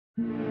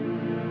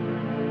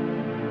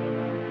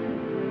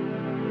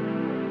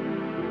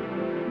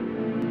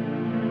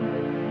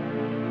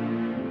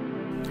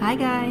Hi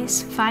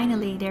guys,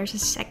 finally there's a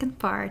second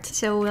part.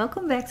 So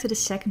welcome back to the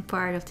second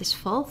part of this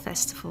fall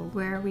festival,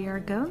 where we are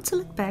going to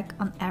look back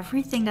on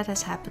everything that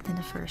has happened in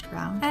the first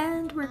round,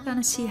 and we're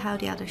gonna see how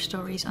the other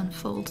stories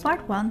unfold.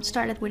 Part 1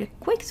 started with a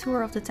quick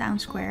tour of the town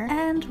square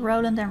and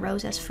Roland and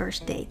Rosa's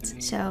first date.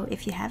 So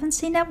if you haven't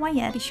seen that one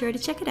yet, be sure to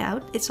check it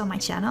out. It's on my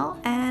channel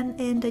and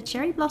in the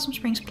Cherryblossom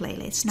Springs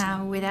playlist.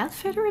 Now without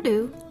further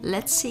ado,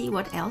 let's see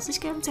what else is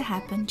going to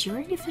happen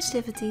during the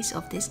festivities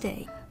of this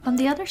day. On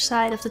the other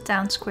side of the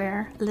town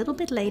square, a little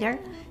bit later,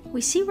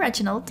 we see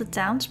Reginald, the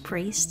town's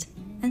priest,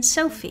 and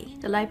Sophie,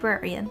 the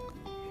librarian.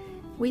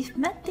 We've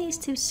met these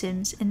two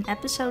Sims in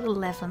episode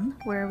 11,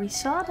 where we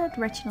saw that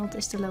Reginald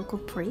is the local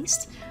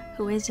priest,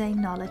 who is a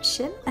knowledge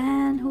sim,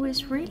 and who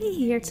is really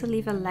here to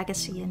leave a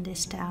legacy in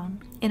this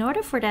town. In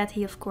order for that,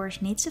 he of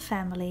course needs a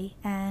family,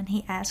 and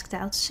he asked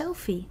out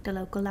Sophie, the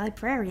local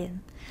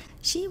librarian.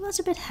 She was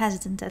a bit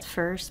hesitant at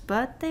first,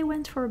 but they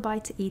went for a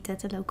bite to eat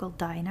at the local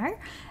diner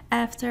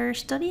after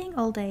studying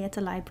all day at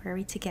the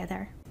library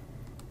together.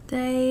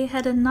 They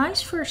had a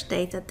nice first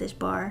date at this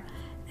bar,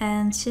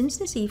 and since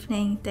this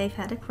evening they've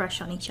had a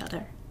crush on each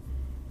other.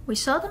 We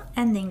saw them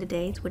ending the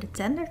date with a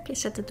tender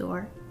kiss at the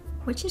door,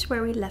 which is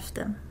where we left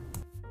them.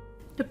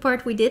 The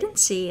part we didn't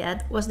see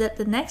yet was that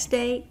the next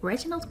day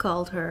Reginald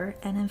called her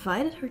and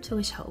invited her to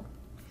his home.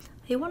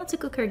 He wanted to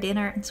cook her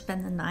dinner and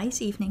spend a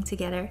nice evening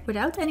together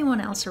without anyone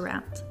else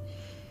around.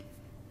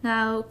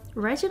 Now,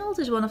 Reginald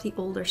is one of the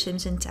older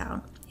Sims in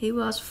town. He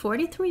was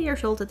 43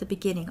 years old at the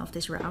beginning of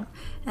this round,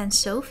 and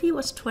Sophie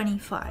was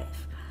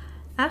 25.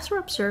 After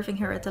observing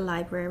her at the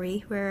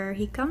library, where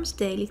he comes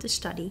daily to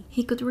study,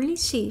 he could really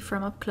see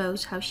from up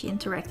close how she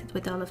interacted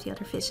with all of the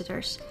other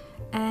visitors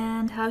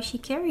and how she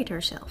carried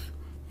herself.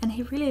 And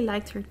he really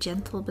liked her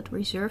gentle but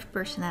reserved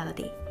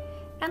personality.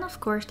 And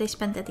of course they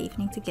spent that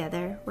evening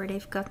together, where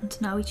they've gotten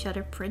to know each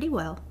other pretty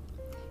well.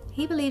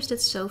 He believes that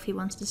Sophie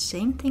wants the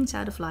same things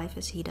out of life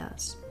as he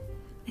does.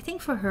 I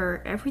think for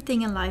her,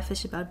 everything in life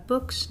is about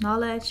books,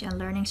 knowledge and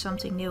learning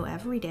something new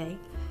every day.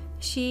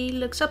 She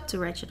looks up to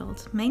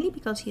Reginald, mainly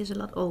because he is a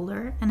lot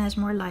older and has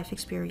more life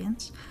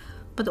experience,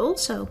 but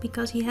also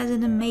because he has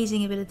an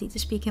amazing ability to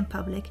speak in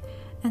public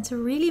and to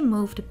really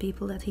move the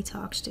people that he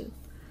talks to.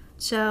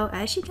 So,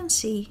 as you can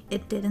see,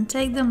 it didn't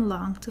take them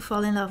long to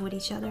fall in love with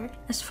each other.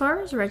 As far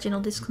as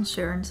Reginald is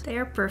concerned, they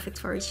are perfect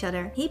for each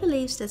other. He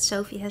believes that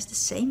Sophie has the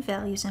same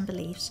values and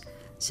beliefs.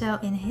 So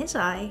in his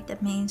eye,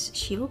 that means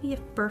she will be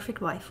a perfect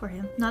wife for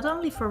him. Not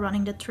only for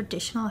running the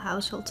traditional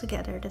household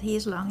together that he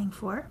is longing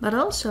for, but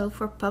also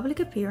for public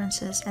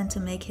appearances and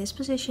to make his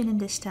position in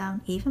this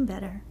town even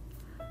better.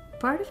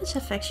 Part of his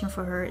affection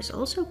for her is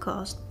also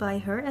caused by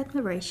her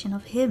admiration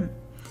of him.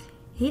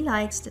 He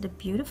likes that a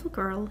beautiful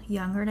girl,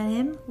 younger than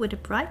him, with a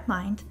bright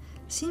mind,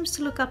 seems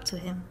to look up to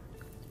him.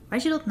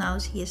 Reginald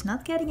knows he is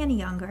not getting any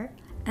younger,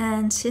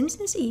 and since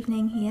this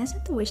evening he has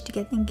had the wish to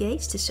get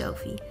engaged to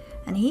Sophie,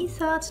 and he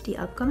thought the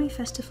upcoming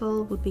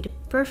festival would be the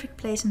perfect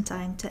place and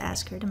time to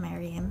ask her to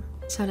marry him.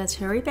 So let's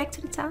hurry back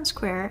to the town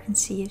square and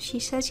see if she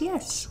says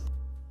yes.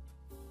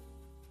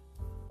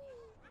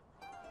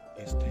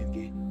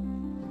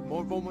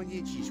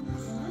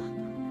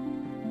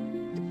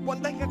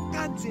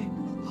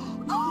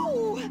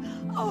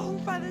 Oh,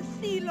 Father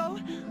Silo.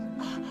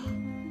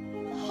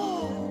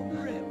 Oh,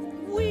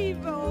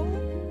 Weevo.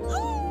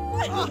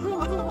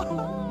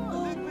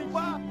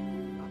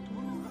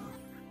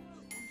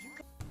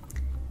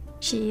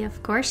 She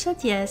of course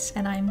said yes,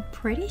 and I'm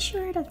pretty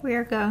sure that we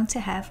are going to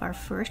have our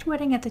first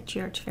wedding at the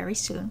church very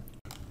soon.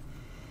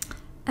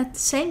 At the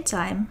same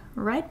time,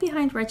 right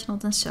behind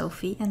Reginald and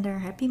Sophie and their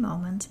happy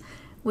moment,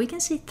 we can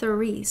see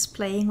Therese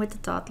playing with the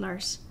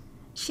toddlers.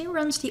 She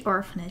runs the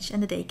orphanage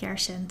and the daycare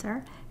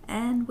center,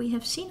 and we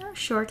have seen her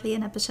shortly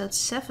in episode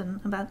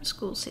 7 about the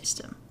school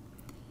system.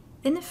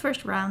 In the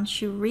first round,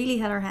 she really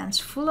had her hands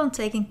full on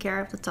taking care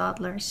of the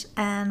toddlers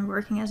and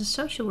working as a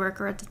social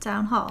worker at the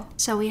town hall.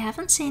 So we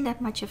haven't seen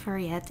that much of her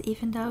yet,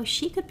 even though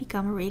she could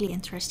become a really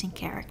interesting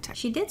character.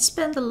 She did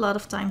spend a lot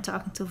of time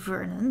talking to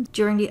Vernon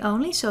during the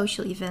only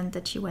social event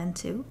that she went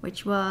to,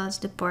 which was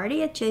the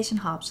party at Jason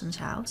Hobson's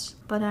house.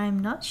 But I'm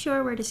not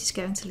sure where this is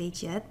going to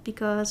lead yet,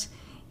 because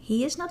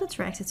he is not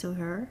attracted to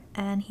her,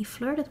 and he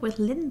flirted with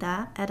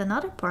Linda at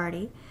another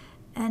party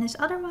and is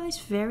otherwise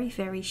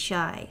very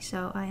shy,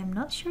 so I am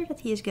not sure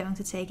that he is going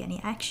to take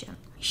any action.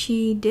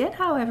 She did,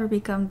 however,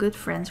 become good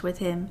friends with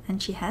him,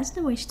 and she has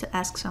the wish to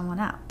ask someone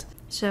out.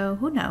 So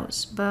who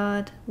knows,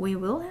 but we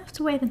will have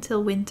to wait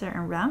until winter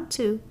and round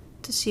 2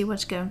 to see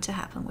what's going to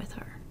happen with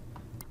her.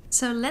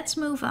 So let's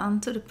move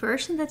on to the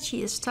person that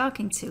she is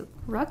talking to,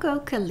 Rocco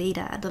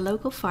Kalida, the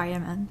local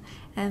fireman.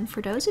 And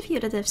for those of you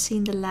that have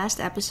seen the last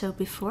episode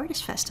before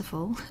this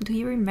festival, do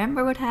you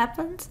remember what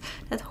happened?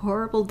 That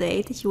horrible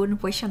date that you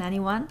wouldn't wish on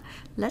anyone?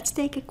 Let's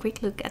take a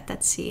quick look at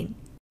that scene.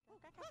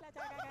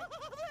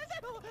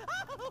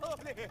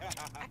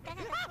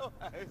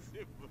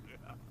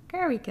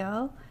 There we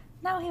go.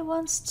 Now he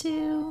wants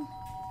to...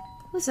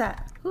 Who's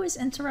that? Who is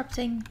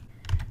interrupting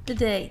The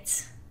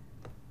date.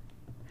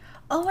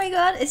 Oh my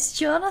god, it's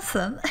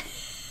Jonathan.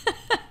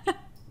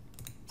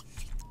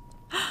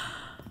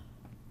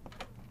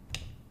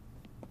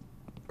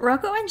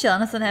 Rocco and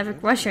Jonathan have a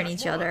crush on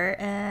each other,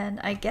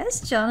 and I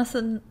guess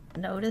Jonathan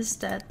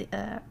noticed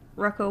that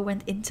Rocco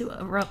went into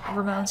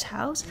Ramon's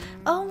house.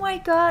 Oh my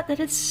god, that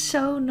is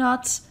so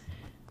not...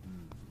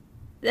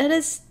 That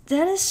is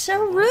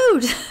so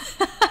rude.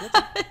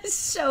 It's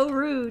so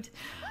rude.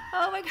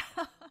 Oh my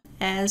god.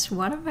 As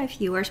one of my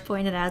viewers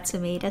pointed out to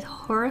me, that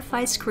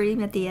horrified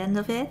scream at the end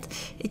of it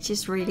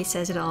just really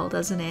says it all,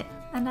 doesn't it?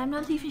 And I'm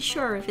not even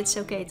sure if it's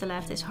okay to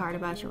laugh this hard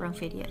about your own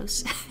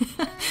videos.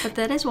 But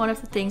that is one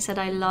of the things that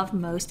I love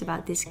most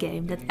about this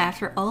game, that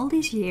after all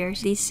these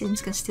years, these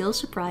sims can still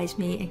surprise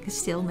me and can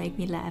still make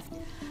me laugh.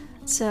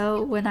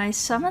 So when I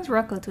summoned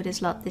Rocco to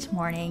this lot this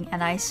morning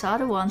and I saw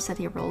the ones that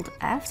he rolled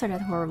after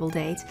that horrible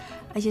date,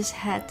 I just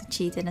had to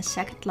cheat in a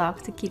second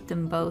lock to keep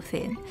them both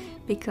in,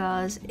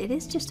 because it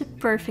is just a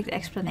perfect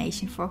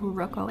explanation for who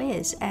Rocco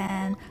is,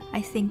 and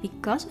I think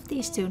because of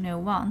these two new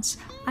ones,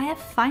 I have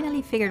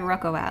finally figured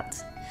Rocco out.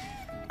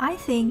 I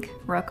think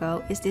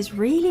Rocco is this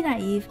really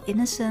naive,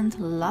 innocent,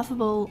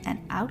 lovable and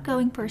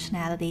outgoing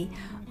personality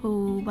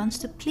who wants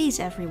to please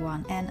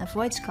everyone and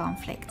avoids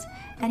conflict.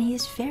 And he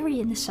is very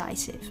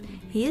indecisive.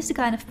 He is the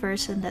kind of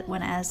person that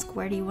when asked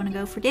where do you want to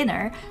go for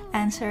dinner,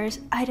 answers,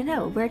 I don't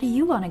know, where do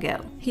you want to go?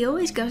 He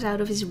always goes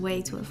out of his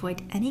way to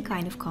avoid any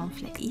kind of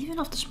conflict, even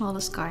of the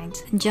smallest kind.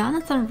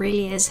 Jonathan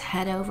really is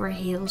head over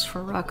heels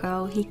for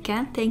Rocco. He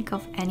can't think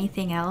of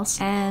anything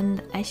else.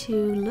 And as you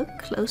look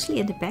closely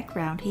in the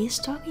background, he is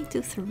talking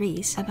to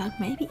Therese about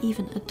maybe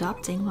even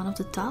adopting one of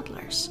the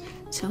toddlers.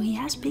 So he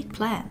has big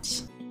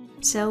plans.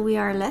 So we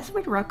are left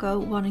with Rocco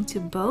wanting to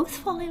both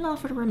fall in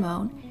love with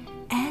Ramon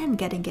and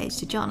get engaged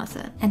to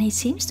Jonathan. And he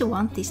seems to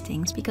want these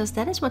things because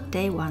that is what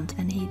they want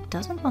and he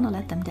doesn't want to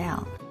let them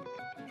down.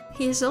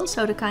 He is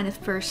also the kind of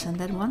person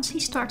that once he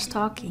starts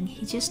talking,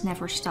 he just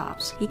never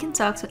stops. He can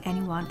talk to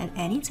anyone at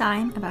any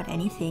time about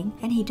anything,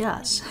 and he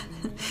does.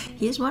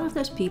 He is one of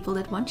those people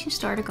that once you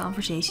start a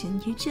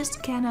conversation, you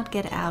just cannot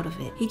get out of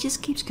it. He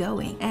just keeps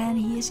going, and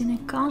he is in a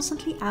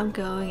constantly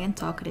outgoing and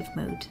talkative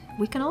mood.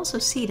 We can also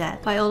see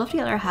that by all of the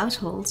other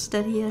households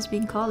that he has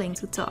been calling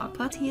to talk.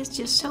 But he is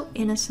just so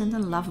innocent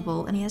and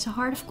lovable, and he has a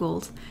heart of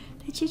gold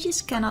that you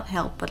just cannot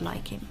help but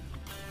like him.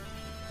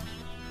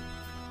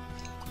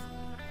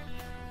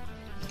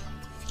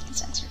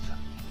 Let's answer the phone.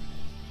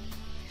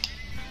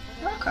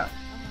 Rocco,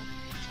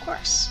 of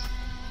course.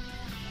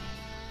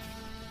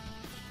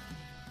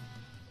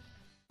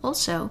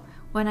 Also,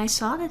 when I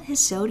saw that his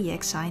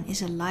zodiac sign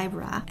is a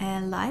Libra,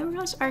 and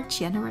Libras are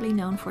generally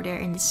known for their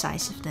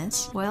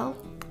indecisiveness, well,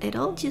 it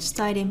all just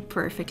tied in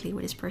perfectly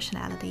with his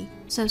personality.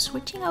 So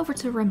switching over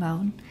to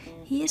Ramon,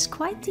 he is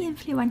quite the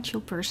influential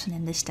person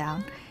in this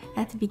town.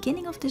 At the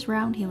beginning of this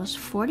round he was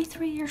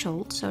 43 years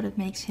old, so that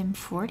makes him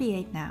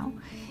 48 now.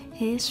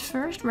 His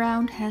first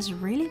round has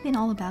really been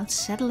all about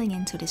settling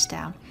into this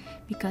town,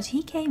 because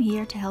he came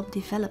here to help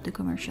develop the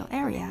commercial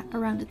area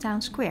around the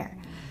town square.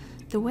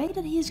 The way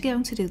that he is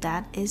going to do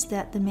that is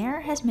that the mayor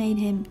has made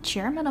him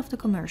chairman of the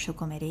commercial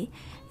committee,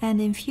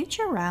 and in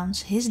future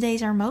rounds his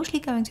days are mostly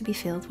going to be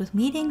filled with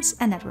meetings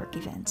and network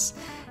events.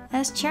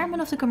 As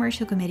chairman of the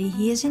commercial committee,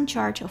 he is in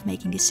charge of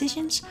making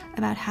decisions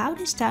about how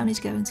this town is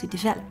going to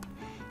develop.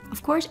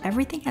 Of course,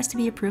 everything has to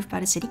be approved by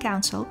the city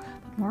council,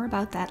 but more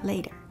about that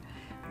later.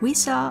 We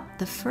saw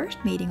the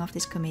first meeting of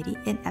this committee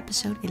in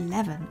episode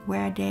 11,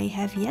 where they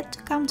have yet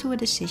to come to a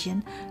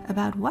decision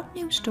about what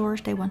new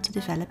stores they want to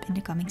develop in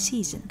the coming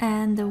season.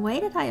 And the way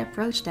that I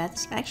approach that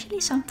is actually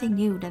something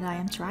new that I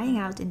am trying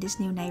out in this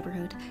new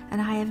neighborhood and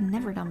I have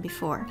never done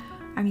before.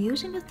 I'm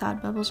using the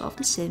thought bubbles of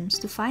the Sims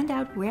to find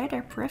out where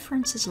their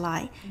preferences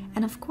lie,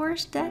 and of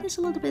course that is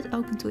a little bit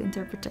open to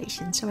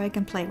interpretation, so I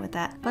can play with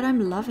that, but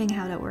I'm loving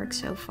how that works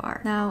so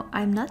far. Now,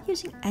 I'm not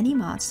using any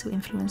mods to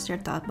influence their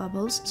thought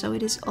bubbles, so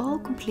it is all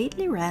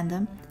completely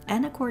random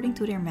and according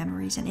to their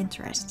memories and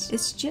interests.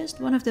 It's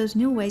just one of those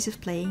new ways of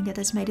playing that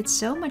has made it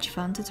so much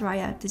fun to try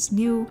out this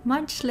new,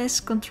 much less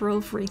control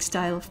freak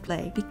style of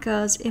play,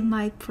 because in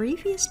my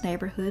previous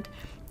neighborhood,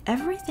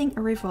 everything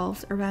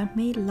revolved around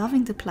me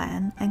loving to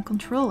plan and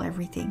control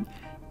everything,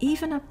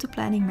 even up to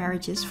planning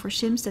marriages for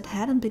Sims that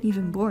hadn't been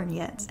even born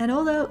yet. And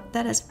although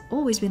that has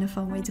always been a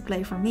fun way to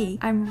play for me,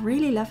 I'm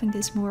really loving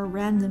this more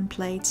random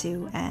play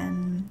too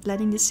and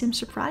letting the Sims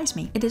surprise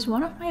me. It is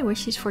one of my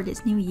wishes for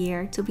this new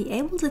year to be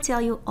able to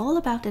tell you all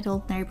about that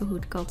old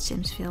neighborhood called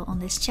Simsville on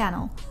this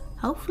channel.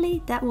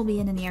 Hopefully that will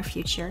be in the near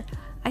future.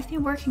 I've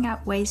been working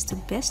out ways to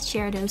best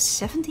share those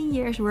 17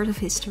 years worth of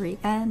history,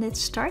 and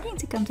it's starting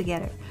to come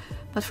together.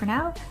 But for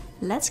now,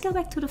 let's go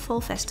back to the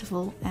fall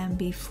festival, and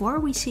before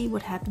we see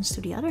what happens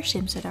to the other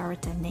Sims that are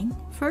attending,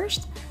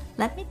 first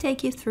let me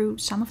take you through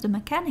some of the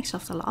mechanics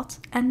of the lot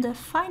and the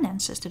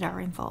finances that are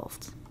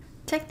involved.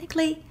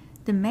 Technically,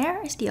 the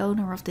mayor is the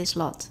owner of this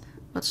lot,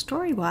 But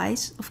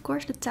story-wise, of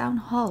course the town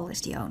hall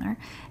is the owner,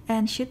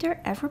 and should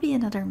there ever be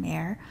another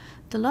mayor,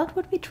 the lot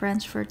would be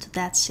transferred to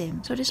that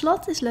sim. So this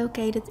lot is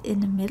located in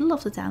the middle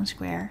of the town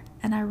square,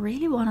 and I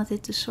really wanted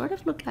it to sort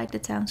of look like the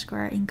town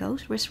square in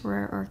Ghost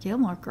Whisperer or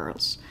Gilmore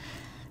Girls,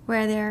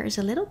 where there is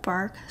a little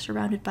park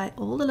surrounded by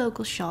all the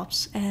local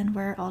shops and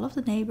where all of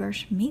the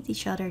neighbors meet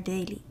each other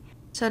daily.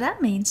 So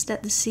that means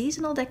that the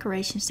seasonal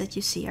decorations that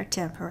you see are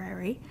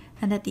temporary,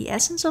 and that the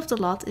essence of the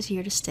lot is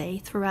here to stay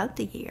throughout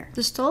the year.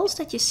 The stalls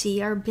that you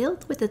see are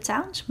built with the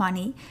town's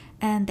money,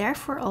 and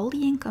therefore all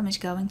the income is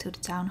going to the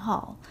town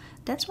hall.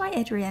 That's why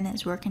Adriana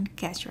is working the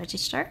cash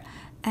register,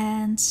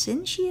 and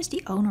since she is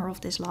the owner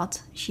of this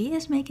lot, she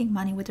is making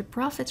money with the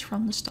profits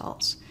from the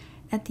stalls.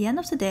 At the end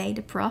of the day,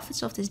 the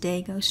profits of this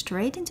day go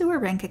straight into her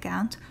bank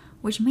account,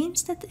 which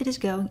means that it is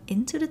going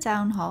into the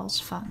town hall's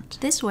fund.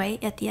 This way,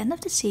 at the end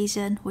of the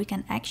season, we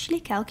can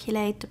actually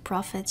calculate the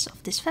profits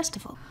of this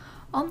festival.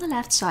 On the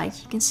left side,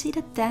 you can see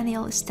that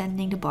Daniel is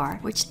tending the bar,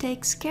 which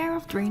takes care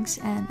of drinks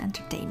and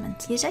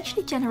entertainment. He is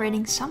actually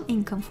generating some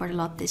income for the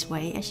lot this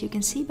way, as you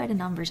can see by the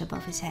numbers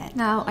above his head.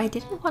 Now, I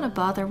didn't want to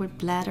bother with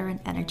bladder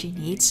and energy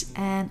needs,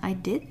 and I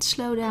did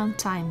slow down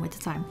time with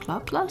the time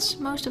clock. Plus,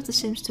 most of the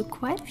Sims took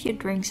quite a few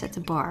drinks at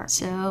the bar,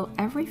 so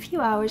every few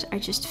hours I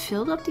just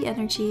filled up the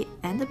energy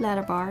and the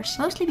bladder bars,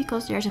 mostly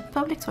because there's a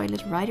public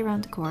toilet right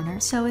around the corner,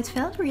 so it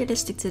felt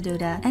realistic to do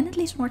that, and it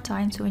leaves more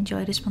time to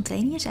enjoy the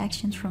spontaneous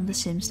actions from the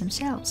Sims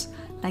themselves.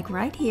 Like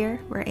right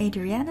here, where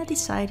Adriana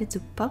decided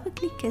to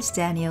publicly kiss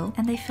Daniel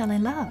and they fell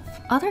in love.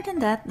 Other than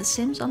that, the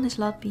Sims on this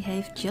lot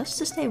behave just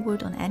as they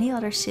would on any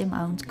other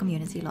Sim-owned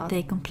community lot.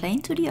 They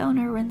complain to the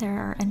owner when there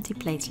are empty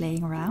plates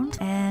laying around,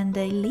 and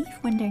they leave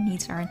when their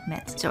needs aren't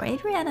met. So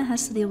Adriana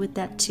has to deal with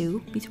that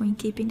too, between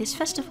keeping this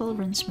festival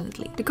run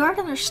smoothly. The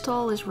gardener's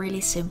stall is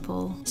really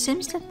simple.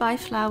 Sims that buy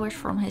flowers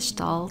from his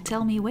stall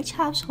tell me which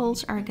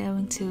households are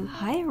going to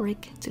hire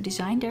Rick to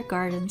design their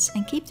gardens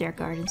and keep their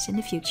gardens in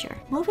the future.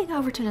 Moving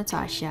over to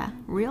Natasha,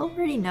 we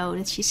already know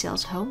that she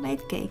sells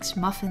homemade cakes,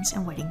 muffins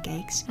and wedding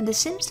cakes, and the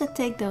Sims that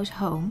take those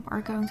home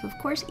are going to of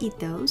course eat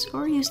those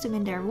or use them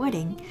in their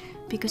wedding,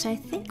 because I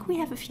think we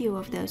have a few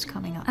of those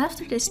coming up.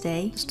 After this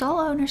day, stall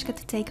owners get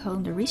to take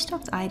home the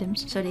restocked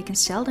items so they can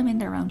sell them in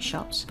their own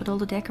shops, but all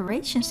the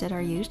decorations that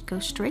are used go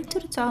straight to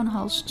the town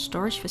hall's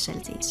storage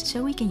facilities,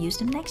 so we can use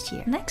them next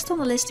year. Next on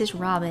the list is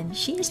Robin.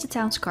 She is the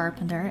town's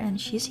carpenter, and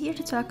she's here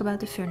to talk about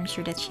the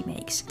furniture that she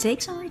makes,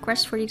 take some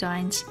requests for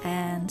designs,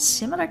 and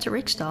similar to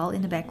Rick's stall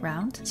in the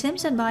background,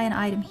 Sims that buy an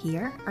item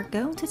here are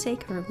going to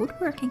take her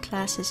woodworking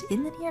classes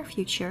in the near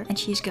future, and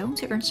she's going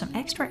to earn some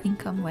extra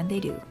income when they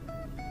do.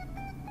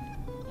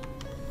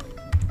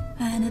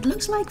 And it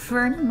looks like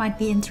Vernon might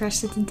be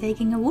interested in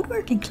taking a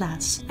woodworking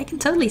class. I can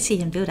totally see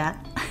him do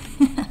that.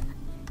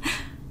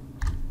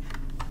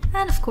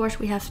 And of course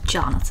we have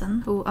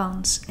Jonathan, who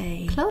owns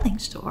a clothing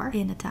store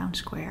in the town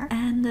square,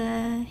 and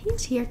he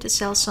is here to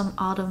sell some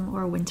autumn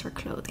or winter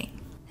clothing.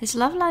 His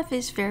love life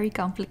is very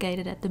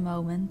complicated at the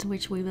moment,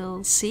 which we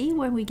will see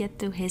when we get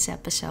to his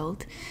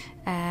episode.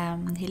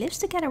 He lives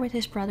together with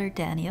his brother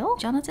Daniel.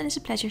 Jonathan is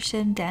a pleasure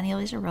sim, Daniel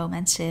is a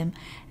romance sim,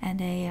 and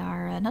they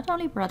are not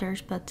only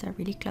brothers but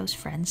really close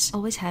friends.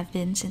 Always have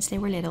been since they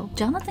were little.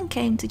 Jonathan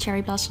came to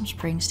Cherryblossom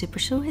Springs to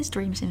pursue his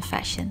dreams in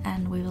fashion,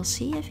 and we will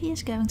see if he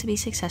is going to be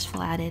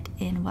successful at it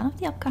in one of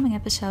the upcoming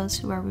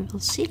episodes where we will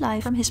see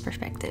life from his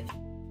perspective.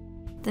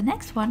 The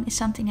next one is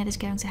something that is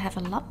going to have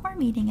a lot more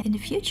meaning in the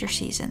future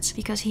seasons,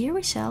 because here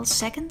we sell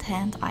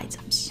second-hand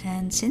items.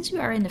 And since we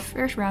are in the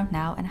first round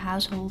now and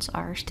households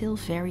are still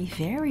very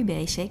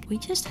basic, we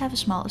just have a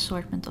small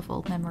assortment of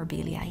old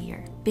memorabilia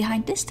here.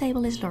 Behind this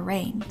table is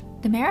Lorraine.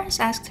 The mayor has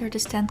asked her to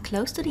stand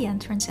close to the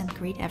entrance and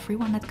greet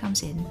everyone that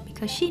comes in,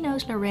 because she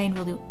knows Lorraine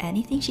will do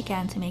anything she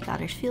can to make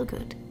others feel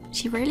good.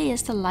 She really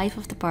is the life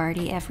of the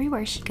party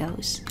everywhere she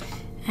goes.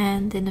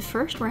 And in the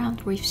first round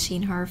we've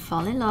seen her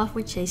fall in love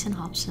with Jason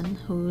Hobson,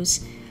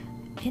 who's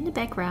in the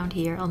background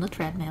here on the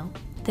treadmill.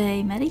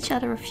 They met each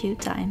other a few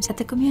times at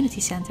the community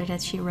center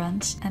that she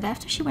runs, and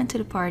after she went to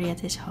the party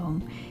at his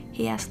home,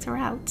 he asked her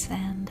out,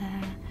 and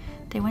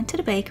they went to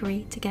the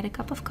bakery to get a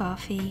cup of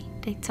coffee.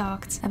 They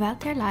talked about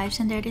their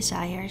lives and their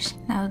desires.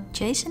 Now,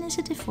 Jason is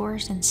a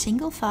divorced and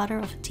single father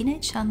of a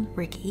teenage son,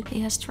 Ricky. He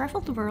has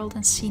traveled the world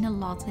and seen a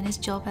lot in his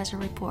job as a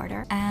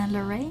reporter. And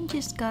Lorraine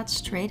just got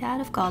straight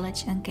out of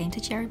college and came to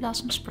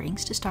Cherryblossom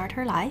Springs to start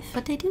her life.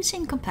 But they do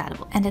seem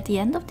compatible. And at the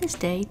end of this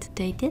date,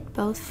 they did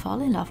both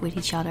fall in love with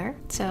each other.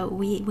 So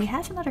we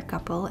have another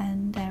couple,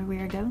 and we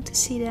are going to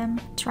see them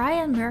try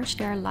and merge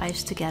their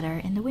lives together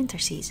in the winter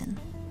season.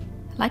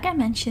 Like I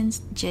mentioned,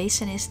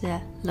 Jason is the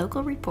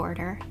local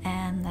reporter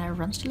and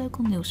runs the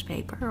local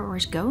newspaper, or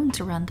is going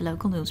to run the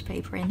local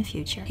newspaper in the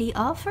future. He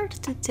offered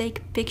to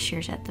take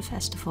pictures at the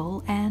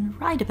festival and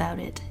write about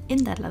it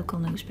in that local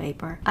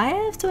newspaper. I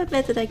have to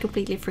admit that I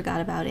completely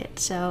forgot about it,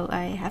 so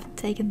I haven't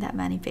taken that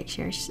many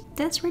pictures.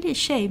 That's really a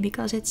shame,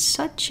 because it's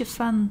such a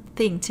fun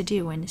thing to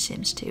do in The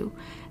Sims 2.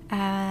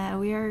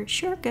 We are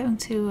sure going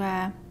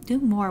to do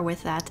more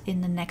with that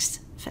in the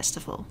next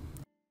festival.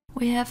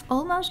 We have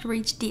almost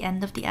reached the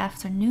end of the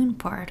afternoon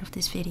part of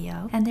this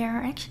video, and there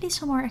are actually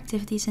some more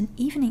activities and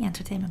evening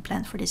entertainment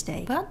planned for this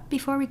day. But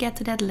before we get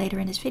to that later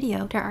in this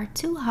video, there are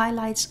two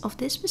highlights of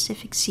this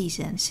specific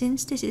season,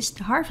 since this is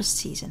the harvest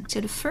season.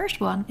 So the first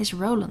one is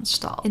Roland's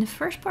stall. In the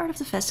first part of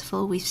the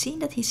festival, we've seen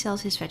that he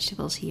sells his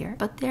vegetables here,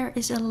 but there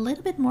is a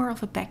little bit more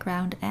of a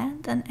background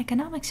and an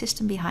economic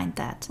system behind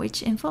that,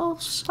 which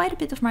involves quite a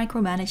bit of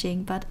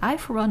micromanaging, but I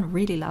for one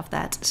really love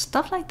that.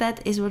 Stuff like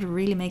that is what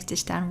really makes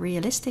this town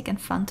realistic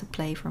and fun to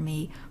play for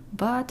me,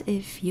 but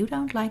if you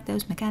don't like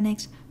those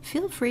mechanics,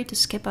 feel free to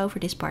skip over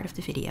this part of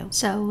the video.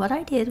 So what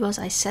I did was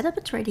I set up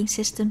a trading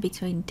system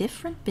between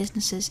different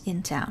businesses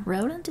in town.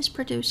 Roland is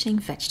producing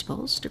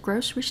vegetables, the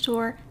grocery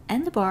store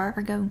and the bar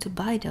are going to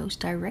buy those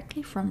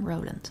directly from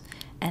Roland.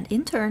 And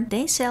in turn,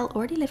 they sell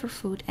or deliver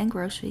food and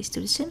groceries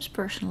to the Sims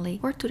personally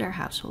or to their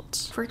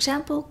households. For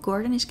example,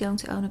 Gordon is going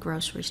to own a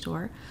grocery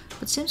store,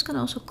 but Sims can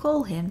also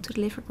call him to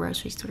deliver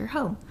groceries to their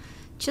home.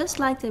 Just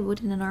like they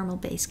would in a normal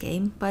base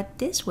game, but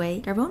this way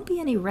there won't be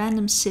any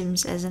random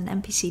Sims as an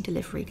NPC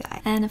delivery guy.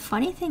 And a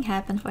funny thing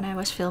happened when I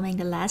was filming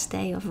the last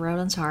day of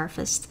Roland's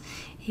harvest.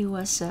 He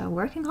was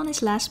working on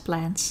his last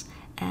plants,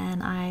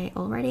 and I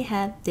already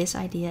had this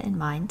idea in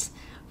mind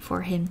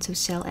for him to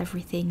sell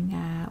everything,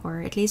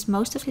 or at least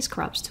most of his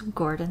crops, to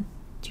Gordon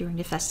during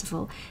the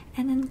festival.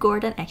 And then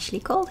Gordon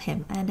actually called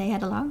him and they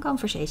had a long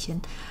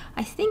conversation.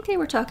 I think they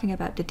were talking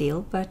about the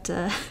deal, but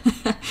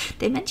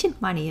they mentioned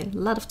money a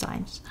lot of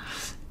times.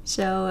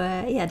 So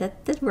yeah,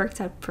 that worked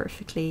out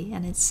perfectly,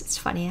 and it's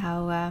funny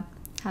how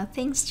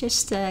things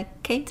just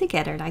came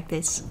together like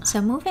this.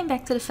 So moving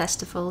back to the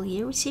festival,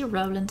 here we see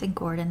Roland and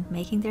Gordon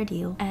making their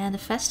deal. And the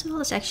festival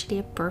is actually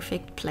a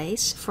perfect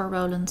place for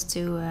Roland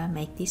to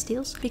make these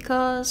deals,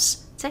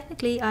 because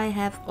technically I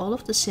have all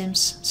of the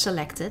Sims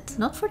selected,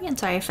 not for the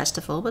entire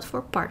festival, but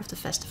for part of the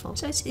festival.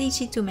 So it's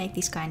easy to make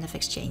these kind of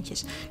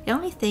exchanges. The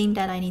only thing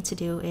that I need to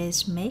do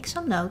is make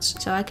some notes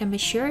so I can be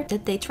sure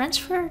that they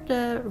transfer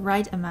the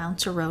right amount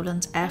to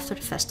Roland after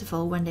the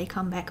festival when they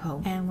come back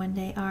home and when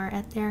they are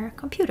at their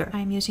computer.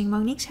 I'm using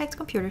Monique's hacked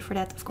computer for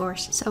that, of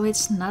course. So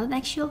it's not an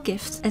actual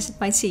gift, as it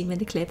might seem in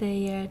the clip.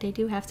 They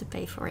do have to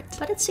pay for it,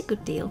 but it's a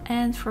good deal.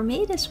 And for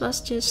me, this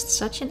was just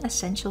such an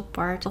essential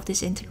part of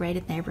this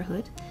integrated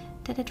neighborhood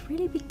that it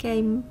really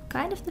became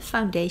kind of the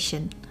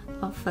foundation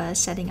of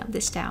setting up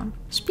this town.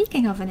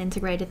 Speaking of an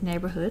integrated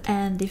neighborhood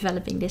and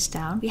developing this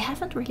town, we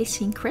haven't really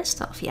seen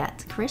Christoph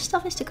yet.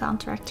 Christoph is the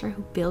contractor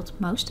who built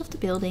most of the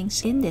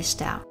buildings in this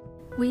town.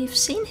 We've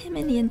seen him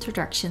in the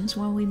introductions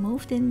when we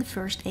moved in the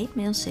first 8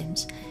 male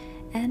Sims,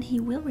 and he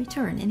will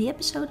return in the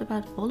episode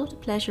about all of the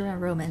pleasure and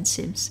romance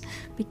Sims,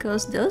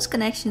 because those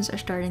connections are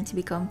starting to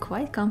become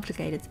quite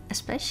complicated,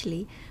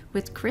 especially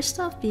with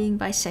Christoph being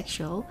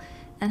bisexual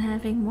and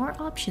having more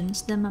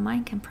options than my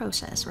mind can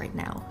process right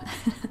now.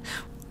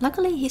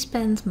 Luckily, he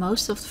spent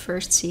most of the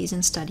first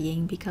season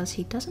studying, because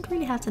he doesn't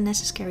really have the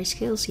necessary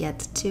skills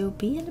yet to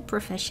be in the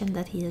profession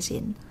that he is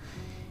in,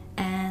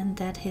 and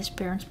that his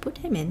parents put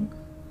him in,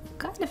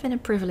 kind of in a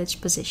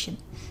privileged position.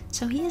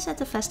 So he is at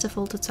the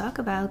festival to talk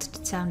about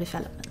the town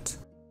development.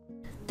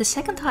 The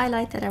second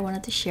highlight that I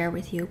wanted to share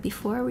with you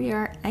before we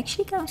are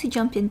actually going to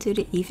jump into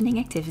the evening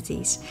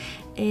activities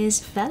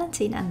is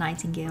Valentina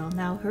Nightingale.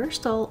 Now, her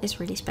stall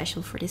is really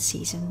special for this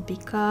season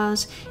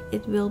because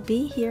it will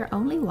be here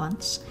only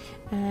once.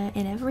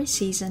 In every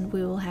season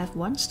we will have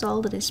one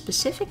stall that is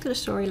specific to the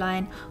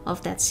storyline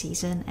of that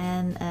season,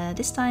 and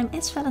this time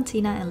it's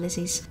Valentina and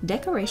Lizzie's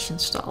decoration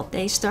stall.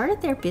 They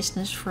started their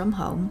business from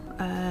home.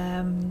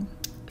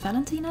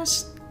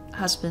 Valentina's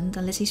husband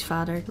and Lizzie's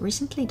father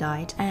recently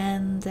died,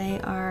 and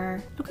they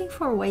are looking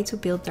for a way to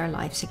build their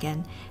lives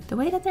again. The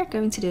way that they're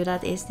going to do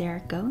that is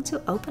they're going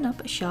to open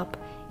up a shop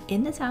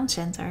in the town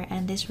center,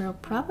 and this will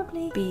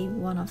probably be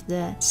one of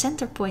the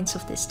center points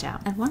of this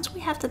town. And once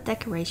we have the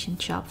decoration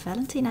shop,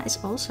 Valentina is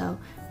also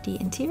the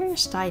interior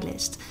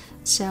stylist,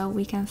 so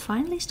we can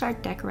finally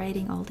start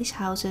decorating all these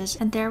houses,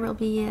 and there will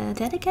be a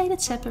dedicated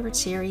separate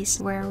series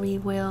where we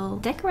will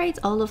decorate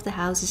all of the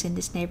houses in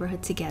this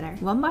neighborhood together,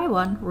 one by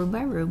one, room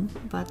by room,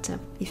 but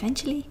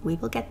eventually we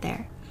will get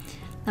there.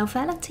 Now,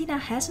 Valentina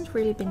hasn't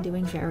really been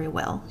doing very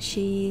well.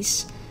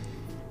 She's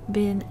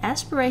been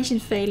aspiration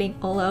failing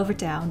all over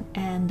town,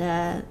 and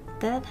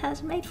that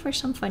has made for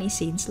some funny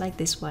scenes like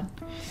this one.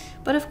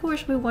 But of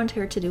course we want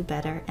her to do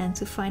better and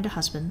to find a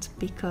husband,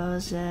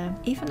 because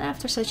even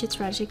after such a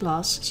tragic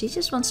loss, she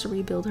just wants to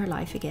rebuild her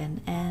life again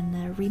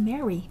and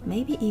remarry,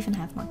 maybe even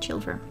have more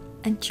children.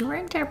 And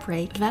during their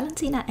break,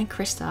 Valentina and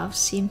Christoph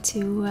seem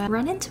to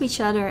run into each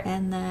other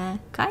and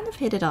kind of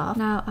hit it off.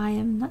 Now, I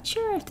am not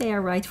sure if they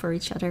are right for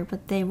each other,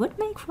 but they would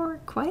make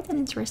for quite an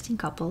interesting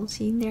couple,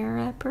 seeing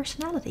their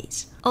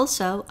personalities.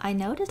 Also, I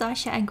noticed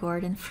Dasha and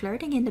Gordon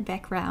flirting in the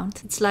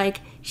background. It's like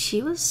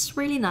she was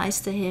really nice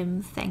to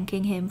him,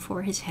 thanking him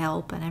for his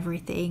help and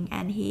everything,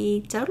 and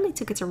he totally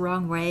took it the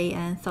wrong way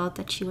and thought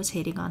that she was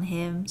hitting on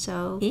him.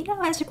 So he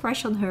now has a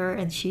crush on her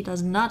and she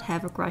does not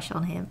have a crush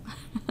on him.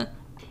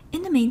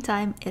 In the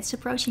meantime, it's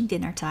approaching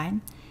dinner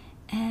time,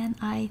 And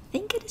I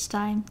think it is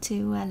time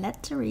to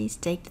let Therese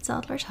take the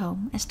toddlers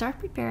home and start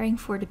preparing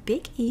for the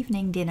big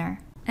evening dinner.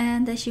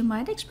 And as you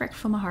might expect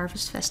from a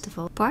harvest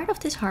festival, part of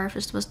this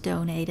harvest was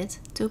donated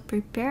to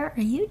prepare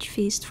a huge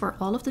feast for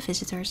all of the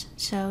visitors,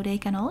 so they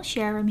can all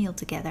share a meal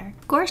together.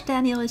 Of course,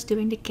 Daniel is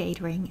doing the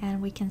catering,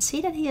 and we can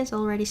see that he has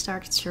already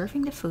started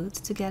serving the food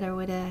together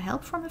with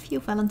help from a few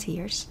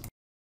volunteers.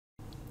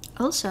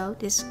 Also,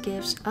 this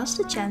gives us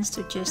the chance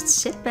to just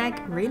sit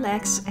back,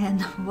 relax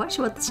and watch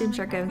what the Sims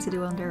are going to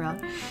do on their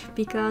own.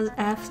 Because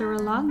after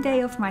a long day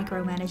of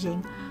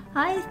micromanaging,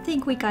 I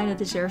think we kind of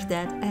deserve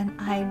that, and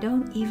I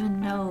don't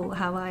even know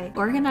how I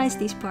organized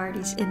these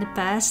parties in the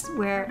past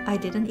where I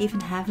didn't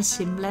even have a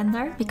sim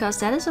blender, because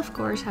that is of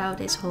course how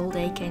this whole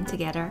day came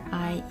together.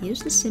 I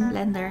used the sim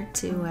blender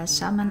to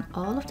summon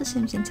all of the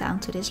Sims in town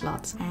to this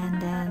lot,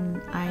 and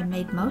then I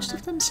made most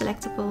of them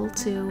selectable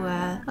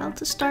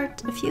to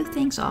start a few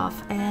things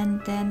off,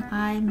 and then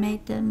I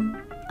made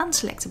them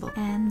unselectable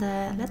and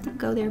let them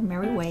go their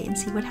merry way and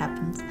see what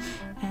happened.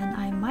 And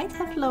I might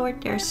have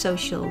lowered their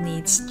social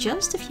needs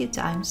just a few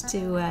times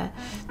to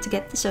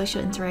get the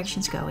social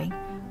interactions going.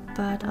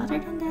 But other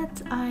than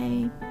that,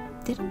 I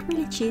didn't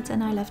really cheat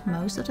and I left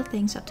most of the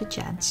things up to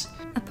chance.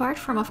 Apart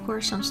from of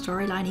course some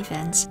storyline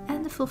events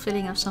and the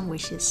fulfilling of some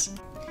wishes.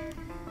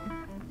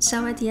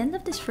 So at the end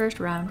of this first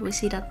round we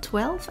see that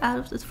 12 out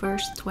of the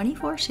first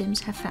 24 Sims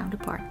have found a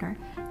partner.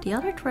 The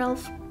other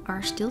 12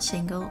 are still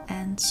single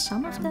and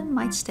some of them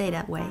might stay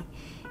that way.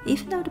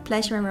 Even though the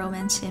pleasure and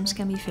romance Sims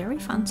can be very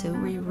fun too,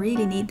 we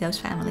really need those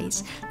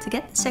families to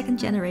get the second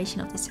generation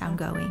of this town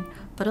going,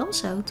 but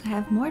also to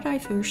have more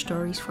diverse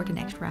stories for the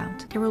next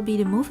round. There will be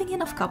the moving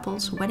in of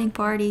couples, wedding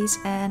parties,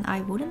 and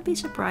I wouldn't be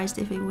surprised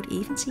if we would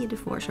even see a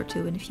divorce or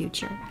two in the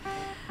future.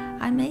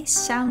 I may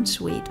sound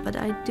sweet, but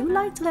I do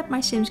like to let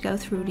my Sims go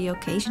through the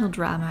occasional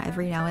drama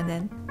every now and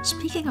then.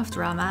 Speaking of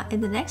drama,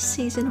 in the next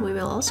season we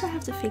will also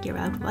have to figure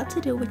out what to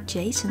do with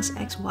Jason's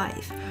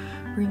ex-wife.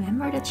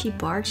 Remember that she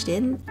barged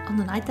in on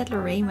the night that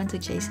Lorraine went to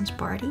Jason's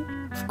party?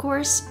 Of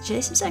course,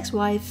 Jason's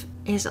ex-wife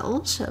is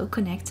also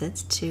connected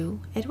to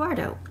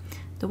Eduardo,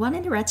 the one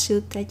in the red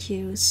suit that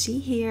you see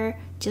here,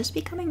 just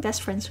becoming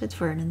best friends with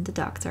Vernon, the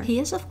doctor. He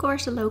is of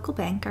course the local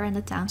banker and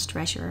the town's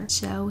treasurer,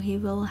 so he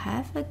will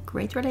have a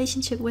great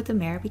relationship with the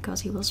mayor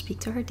because he will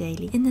speak to her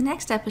daily. In the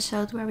next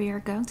episode, where we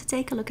are going to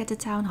take a look at the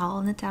town hall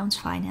and the town's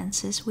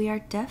finances, we are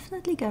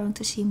definitely going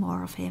to see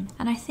more of him.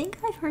 And I think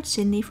I've heard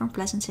Cindy from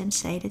Pleasant Sims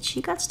say that she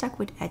got stuck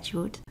with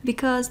Edgewood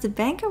because the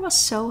banker was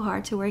so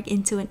hard to work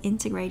into an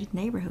integrated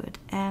neighborhood,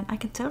 and I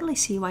can totally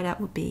see why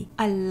that would be.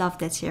 I love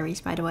that series,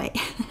 by the way.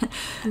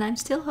 And I'm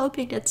still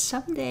hoping that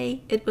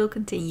someday it will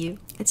continue.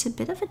 It's a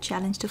bit of a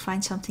challenge to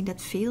find something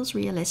that feels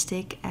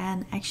realistic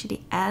and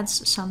actually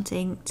adds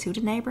something to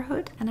the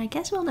neighborhood. And I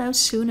guess we'll know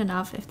soon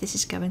enough if this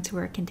is going to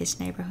work in this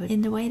neighborhood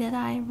in the way that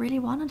I really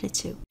wanted it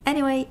to.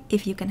 Anyway,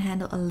 if you can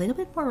handle a little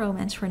bit more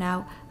romance for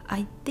now,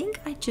 I think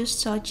I just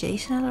saw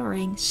Jason and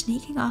Lorraine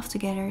sneaking off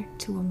together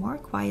to a more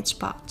quiet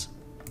spot.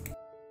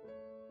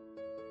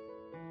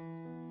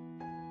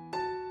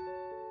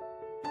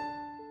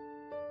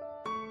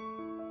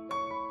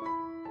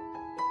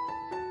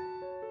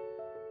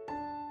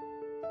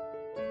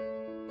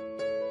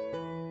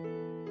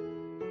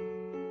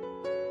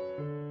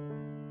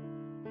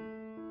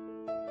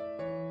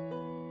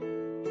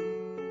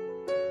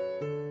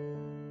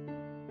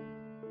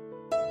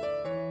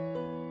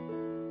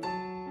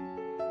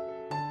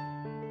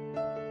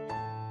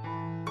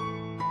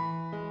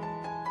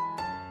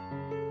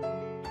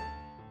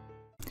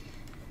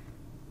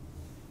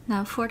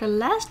 Now for the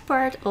last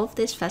part of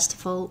this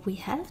festival we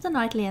have the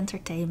nightly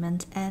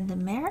entertainment, and the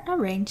mayor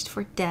arranged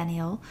for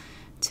Daniel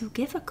to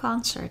give a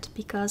concert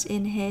because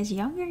in his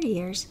younger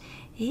years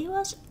he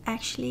was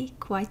actually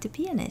quite the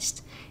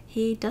pianist.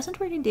 He doesn't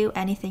really do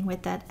anything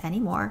with that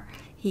anymore.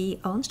 He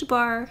owns the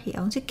bar, he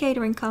owns a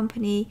catering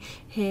company,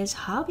 his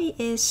hobby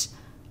is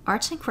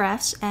arts and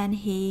crafts, and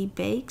he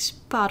bakes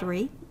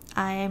pottery.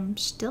 I'm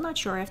still not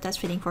sure if that's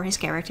fitting for his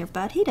character,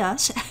 but he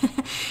does.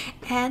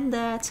 And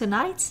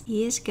tonight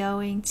he is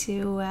going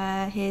to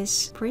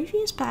his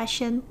previous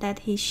passion that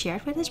he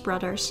shared with his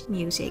brothers,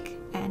 music.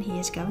 And he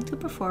is going to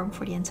perform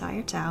for the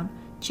entire town,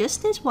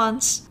 just this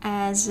once,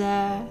 as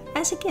a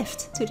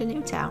gift to the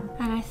new town.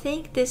 And I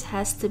think this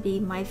has to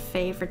be my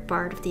favorite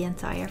part of the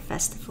entire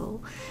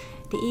festival.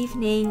 The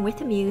evening with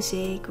the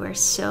music, where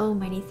so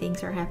many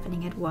things are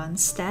happening at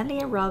once. Stanley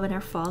and Robin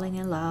are falling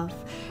in love.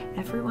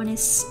 Everyone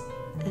is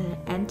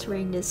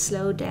entering the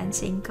slow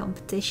dancing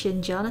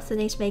competition. Jonathan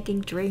is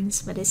making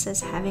drinks.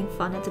 Melissa's having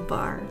fun at the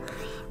bar.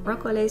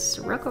 Rocco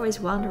is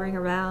wandering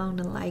around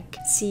and like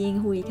seeing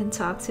who he can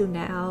talk to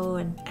now,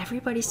 and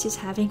everybody's just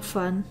having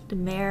fun. The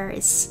mayor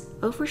is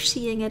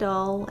overseeing it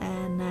all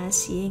and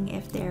seeing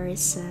if there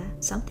is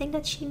something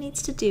that she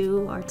needs to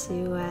do, or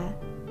to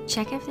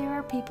check if there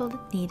are people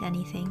that need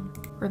anything.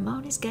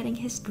 Ramon is getting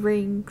his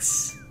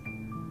drinks.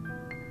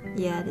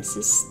 Yeah, this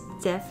is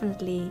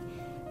definitely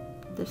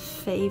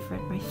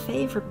my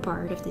favorite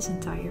part of this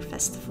entire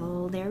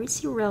festival. There we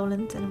see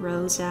Roland and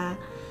Rosa.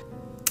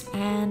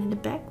 And in the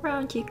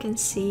background you can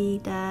see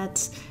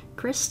that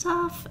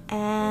Christoph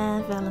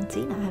and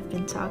Valentina have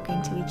been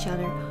talking to each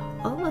other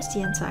almost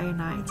the entire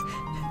night.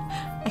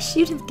 I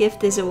shouldn't give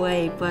this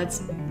away,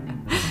 but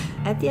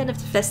at the end of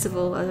the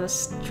festival I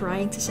was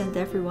trying to send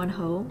everyone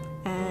home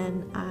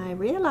and I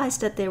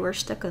realized that they were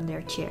stuck on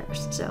their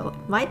chairs. So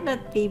it might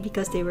not be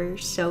because they were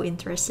so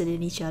interested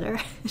in each other.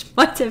 It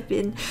might have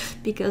been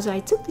because I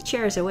took the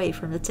chairs away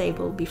from the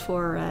table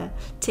before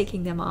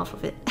taking them off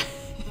of it.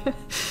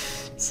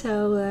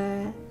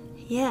 So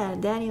yeah,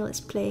 Daniel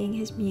is playing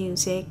his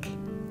music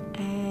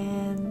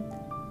and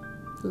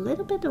a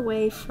little bit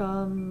away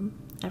from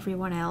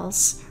everyone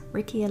else.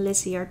 Ricky and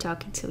Lizzie are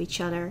talking to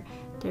each other.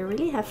 They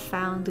really have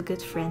found a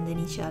good friend in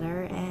each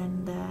other,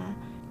 and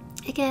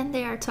again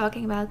they are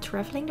talking about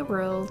traveling the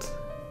world,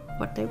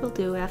 what they will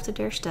do after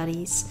their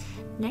studies.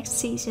 Next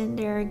season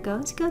they're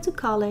going to go to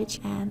college,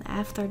 and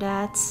after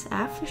that,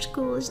 after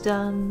school is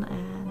done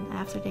and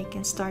after they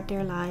can start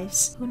their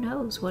lives, who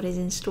knows what is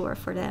in store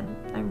for them.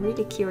 I'm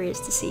really curious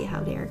to see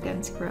how they are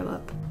going to grow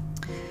up.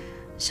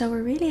 So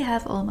we really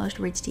have almost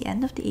reached the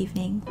end of the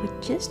evening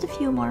with just a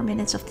few more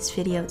minutes of this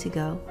video to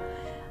go.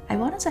 I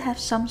wanted to have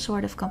some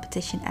sort of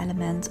competition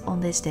element on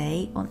this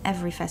day, on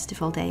every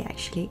festival day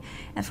actually,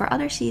 and for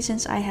other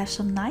seasons I have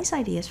some nice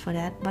ideas for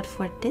that, but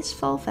for this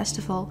fall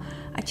festival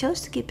I chose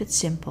to keep it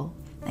simple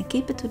and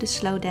keep it to the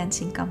slow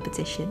dancing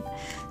competition.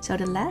 So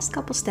the last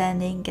couple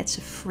standing gets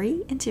a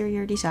free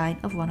interior design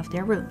of one of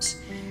their rooms.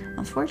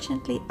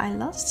 Unfortunately I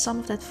lost some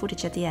of that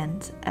footage at the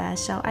end,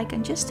 so I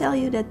can just tell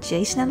you that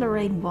Jason and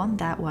Lorraine won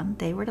that one.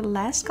 They were the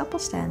last couple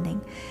standing.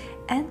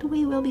 And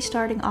we will be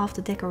starting off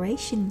the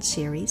decoration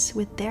series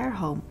with their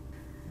home.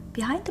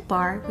 Behind the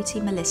bar we see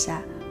Melissa,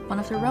 one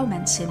of the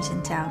romance sims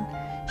in town.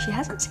 She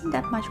hasn't seen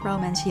that much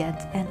romance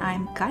yet and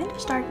I'm kind of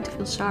starting to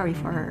feel sorry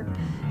for her.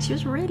 She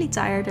was really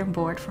tired and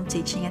bored from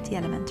teaching at the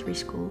elementary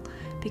school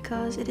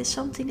because it is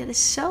something that is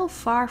so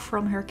far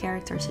from her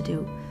character to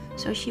do.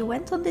 So she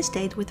went on this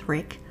date with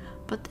Rick,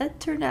 but that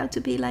turned out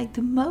to be like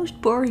the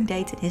most boring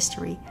date in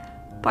history.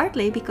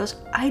 Partly because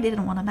I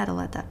didn't want to meddle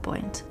at that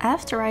point.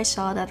 After I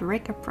saw that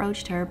Rick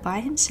approached her by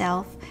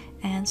himself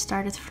and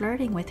started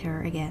flirting with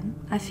her again,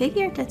 I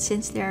figured that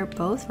since they are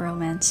both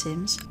romance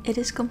sims, it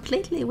is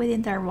completely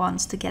within their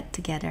wants to get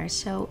together,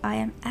 so I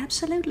am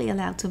absolutely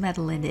allowed to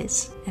meddle in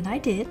this. And I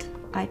did.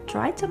 I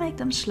tried to make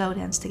them slow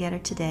dance together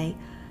today,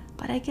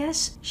 but I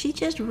guess she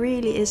just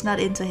really is not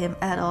into him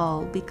at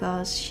all,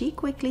 because she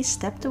quickly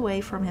stepped away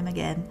from him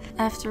again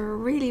after a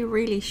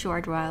really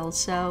short while.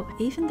 So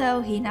even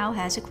though he now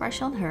has a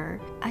crush on her,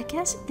 I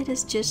guess it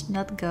is just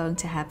not going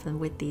to happen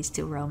with these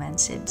two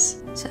romance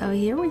sims. So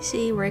here we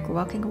see Rick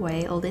walking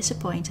away all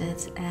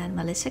disappointed and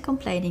Melissa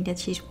complaining that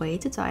she's way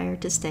too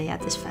tired to stay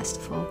at this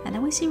festival. And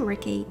then we see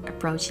Ricky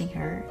approaching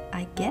her.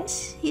 I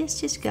guess he is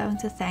just going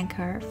to thank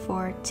her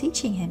for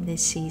teaching him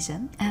this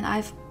season. And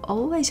I've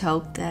always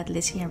hoped that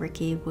Lizzie and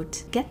Ricky would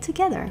get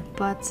together,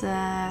 but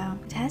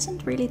it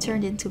hasn't really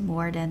turned into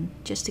more than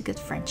just a good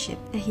friendship.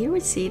 Here we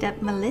see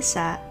that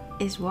Melissa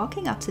is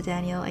walking up to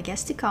Daniel, I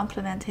guess to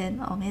compliment him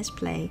on his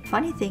play.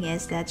 Funny thing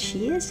is that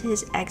she is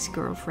his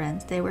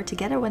ex-girlfriend. They were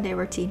together when they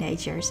were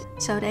teenagers,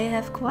 so they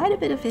have quite a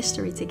bit of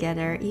history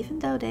together, even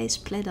though they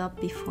split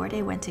up before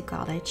they went to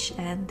college,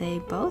 and they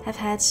both have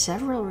had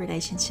several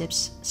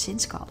relationships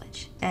since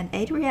college. And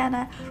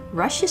Adriana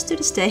rushes to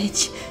the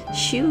stage,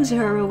 shoos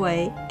her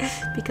away,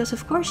 because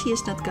of course she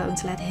is not going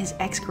to let his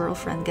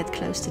ex-girlfriend get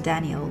close to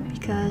Daniel,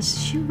 because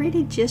she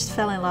really just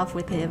fell in love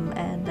with him,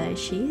 and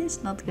she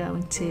is not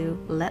going to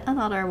let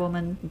another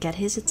woman get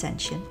his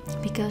attention,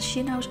 because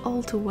she knows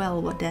all too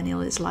well what Daniel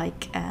is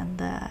like, and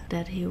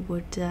that he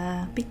would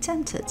be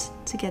tempted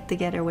to get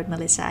together with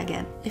Melissa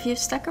again. If you've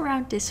stuck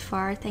around this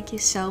far, thank you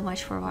so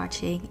much for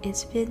watching.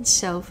 It's been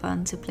so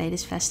fun to play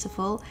this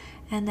festival,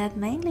 and that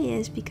mainly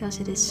is because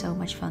it is so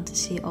much fun to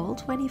see all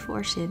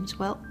 24 sims,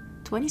 well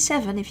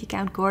 27 if you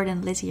count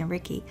Gordon, Lizzie and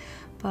Ricky.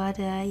 But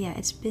yeah,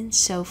 it's been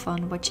so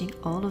fun watching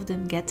all of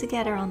them get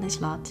together on this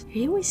lot.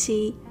 Here we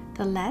see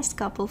the last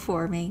couple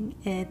forming.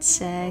 It's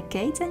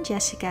Kate and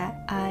Jessica.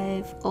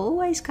 I've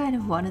always kind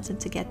of wanted them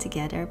to get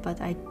together, but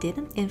I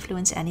didn't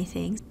influence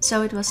anything.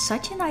 So it was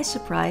such a nice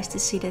surprise to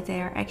see that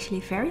they are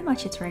actually very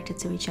much attracted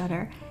to each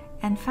other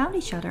and found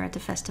each other at the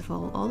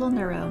festival all on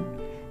their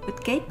own.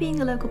 With Kate being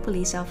the local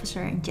police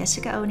officer and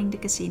Jessica owning the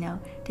casino,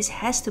 this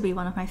has to be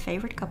one of my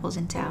favorite couples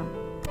in town.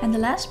 And the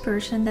last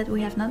person that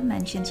we have not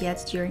mentioned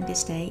yet during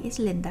this day is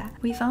Linda.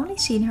 We've only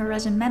seen her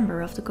as a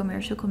member of the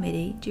commercial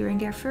committee during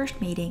their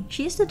first meeting.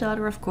 She is the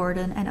daughter of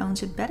Gordon and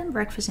owns a bed and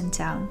breakfast in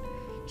town.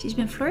 She's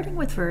been flirting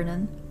with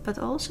Vernon, but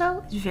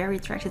also is very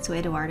attracted to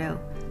Eduardo.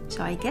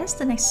 So I guess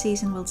the next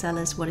season will tell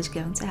us what is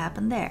going to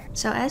happen there.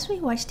 So as we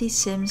watch these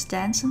Sims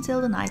dance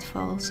until the night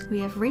falls, we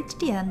have reached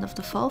the end of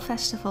the Fall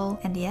Festival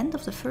and the end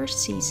of the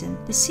first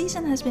season. The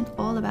season has been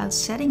all about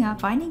setting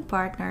up, finding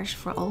partners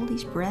for all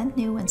these brand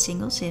new and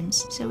single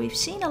Sims, so we've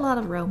seen a lot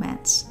of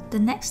romance. The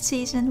next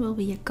season will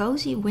be a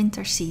cozy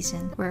winter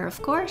season, where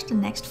of course the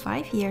next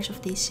 5 years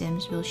of these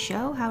Sims will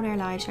show how their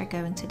lives are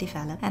going to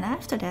develop. And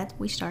after that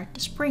we start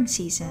the spring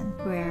season,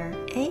 where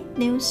 8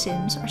 new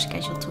Sims are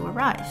scheduled to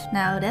arrive.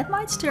 Now that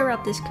might stir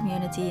up this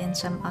community in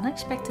some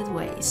unexpected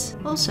ways.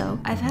 Also,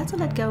 I've had to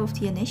let go of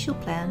the initial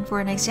plan for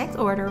an exact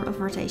order of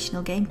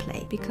rotational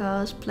gameplay,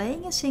 because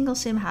playing a single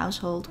Sim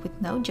household with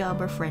no job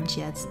or friends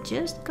yet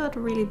just got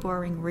really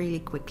boring really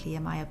quickly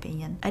in my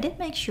opinion. I did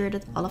make sure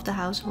that all of the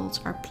households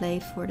are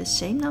played for the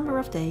same number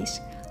of days,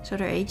 so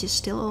their ages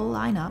still all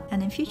line up,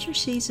 and in future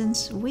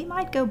seasons we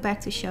might go back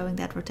to showing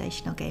that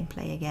rotational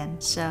gameplay again.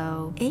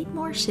 So 8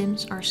 more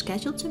Sims are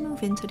scheduled to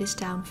move into this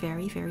town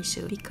very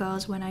soon,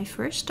 because when I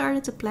first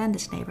started to plan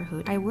this neighborhood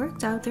I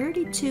worked out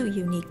 32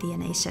 unique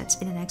DNA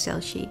sets in an Excel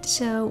sheet.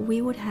 So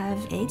we would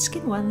have 8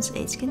 skin 1s,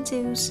 8 skin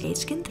 2s, 8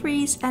 skin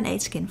 3s and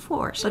 8 skin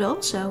 4s, but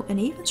also an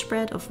even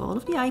spread of all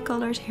of the eye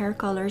colors, hair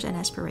colors and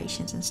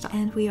aspirations and stuff.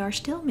 And we are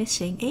still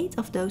missing 8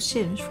 of those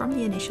Sims from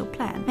the initial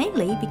plan,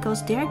 mainly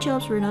because their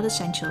jobs were not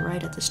essential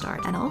right at the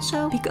start, and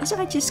also because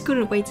I just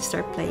couldn't wait to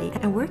start playing.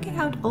 And working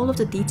out all of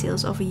the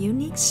details of a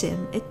unique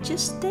Sim, it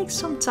just takes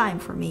some time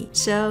for me.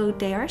 So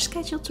they are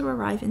scheduled to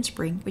arrive in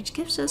spring, which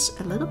gives us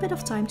a little bit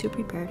of time to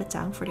prepare the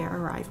town for their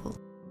arrival.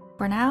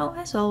 For now,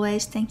 as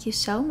always, thank you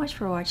so much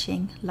for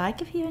watching.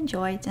 Like if you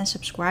enjoyed and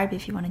subscribe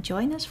if you want to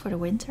join us for the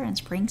winter and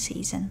spring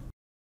season.